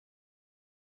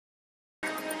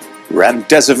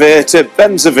Remdesivir to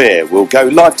Bemsivir will go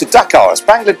live to Dhaka as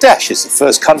Bangladesh is the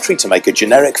first country to make a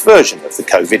generic version of the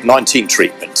COVID-19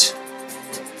 treatment.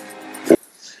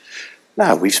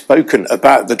 Now, we've spoken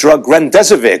about the drug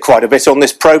Remdesivir quite a bit on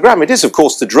this programme. It is, of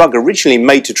course, the drug originally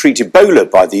made to treat Ebola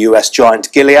by the US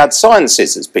giant Gilead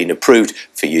Sciences that's been approved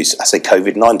for use as a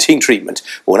COVID-19 treatment.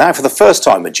 Well, now, for the first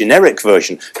time, a generic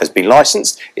version has been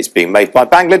licensed. It's being made by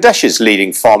Bangladesh's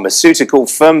leading pharmaceutical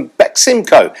firm,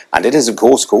 Beximco, and it is, of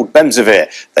course, called Bemsivir.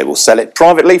 They will sell it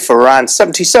privately for around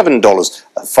 $77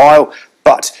 a vial,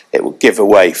 but it will give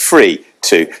away free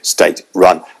to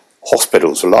state-run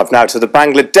hospitals. We're live now to the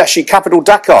Bangladeshi capital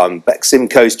Dhaka and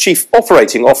Beximco's Chief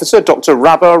Operating Officer, Dr.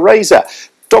 Rabah Reza.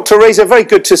 Dr. Reza, very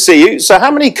good to see you. So how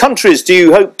many countries do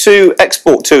you hope to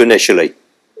export to initially?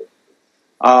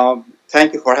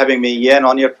 Thank you for having me, Ian,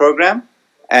 on your program.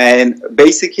 And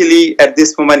basically, at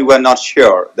this moment, we're not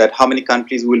sure that how many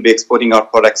countries we'll be exporting our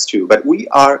products to. But we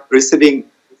are receiving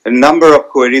a number of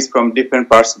queries from different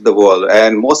parts of the world.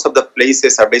 And most of the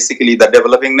places are basically the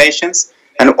developing nations.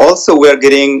 And also we're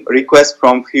getting requests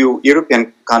from few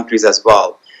European countries as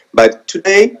well. But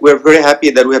today we're very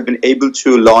happy that we have been able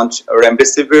to launch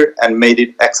Remdesivir and made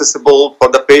it accessible for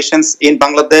the patients in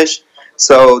Bangladesh.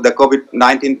 So the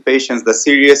COVID-19 patients, the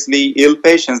seriously ill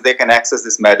patients, they can access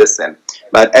this medicine.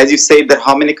 But as you said, that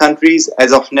how many countries,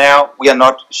 as of now, we are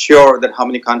not sure that how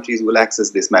many countries will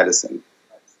access this medicine.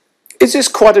 Is this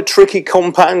quite a tricky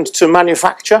compound to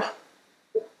manufacture?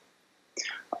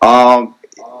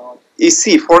 You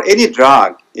see, for any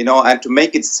drug, and to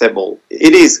make it stable,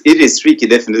 it is tricky,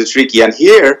 definitely tricky. And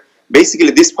here,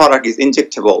 basically, this product is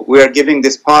injectable. We are giving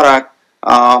this product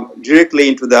directly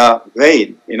into the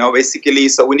vein, basically.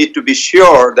 So we need to be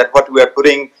sure that what we are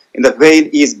putting in the vein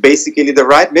is basically the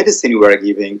right medicine we are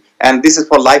giving. And this is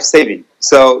for life-saving.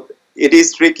 So it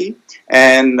is tricky.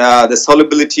 And the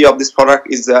solubility of this product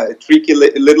is tricky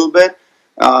a little bit.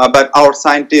 But our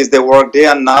scientists, they work day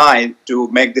and night to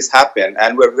make this happen,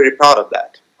 and we're very proud of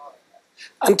that.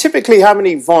 And typically, how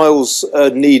many vials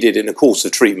are needed in a course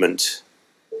of treatment?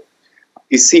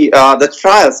 You see, the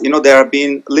trials, there have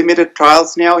been limited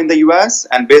trials now in the US,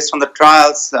 and based on the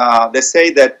trials, they say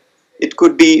that it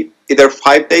could be either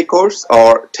 5-day course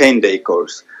or 10-day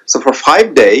course. So for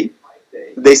 5-day,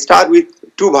 they start with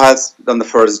 2 vials on the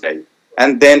first day.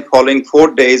 And then following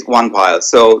 4 days, 1 vial.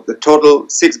 So the total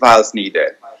 6 vials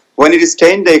needed. When it is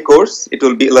 10-day course, it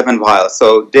will be 11 vials.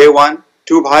 So day 1,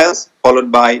 2 vials,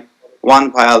 followed by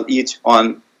 1 vial each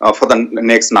on for the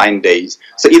next 9 days.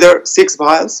 So either 6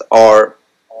 vials or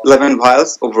 11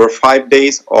 vials over 5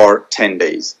 days or 10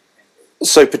 days.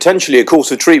 So potentially a course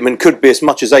of treatment could be as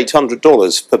much as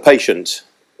 $800 per patient.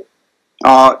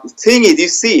 Thing is, you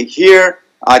see here,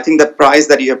 I think the price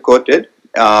that you have quoted,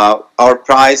 our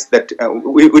price that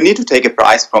we need to take a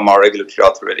price from our regulatory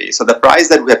authority. So the price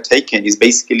that we have taken is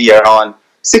basically around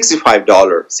 $65.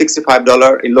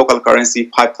 $65 in local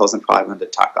currency,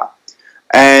 5,500 taka.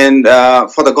 And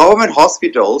for the government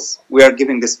hospitals, we are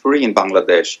giving this free in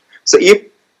Bangladesh. So if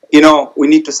we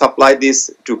need to supply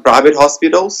this to private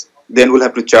hospitals, then we'll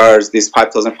have to charge this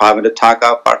 5,500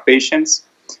 taka per patients.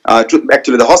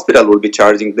 Actually, the hospital will be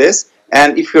charging this.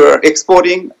 And if you're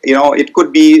exporting, it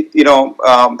could be,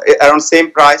 around same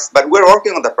price, but we're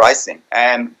working on the pricing.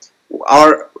 And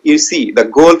you see, the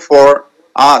goal for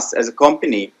us as a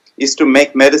company is to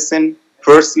make medicine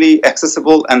firstly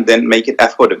accessible and then make it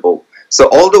affordable. So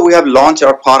although we have launched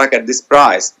our product at this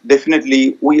price,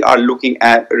 definitely we are looking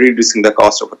at reducing the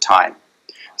cost over time.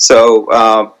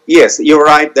 So yes, you're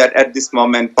right that at this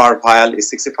moment per vial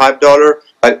is $65,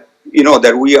 but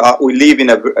that we live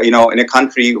in a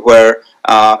country where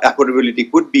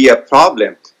affordability could be a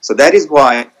problem. So that is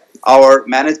why our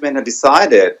management has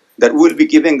decided that we'll be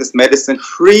giving this medicine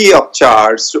free of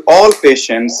charge to all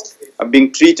patients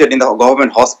being treated in the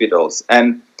government hospitals.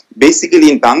 And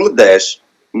basically in Bangladesh,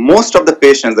 most of the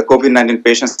patients, the COVID-19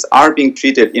 patients, are being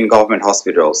treated in government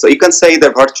hospitals. So you can say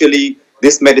that virtually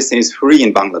this medicine is free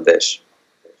in Bangladesh.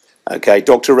 Okay,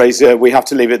 Dr. Reza, we have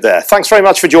to leave it there. Thanks very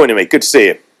much for joining me. Good to see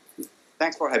you.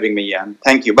 Thanks for having me, Ian.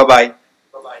 Thank you. Bye-bye.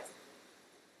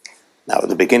 Now, at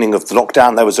the beginning of the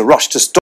lockdown, there was a rush to stop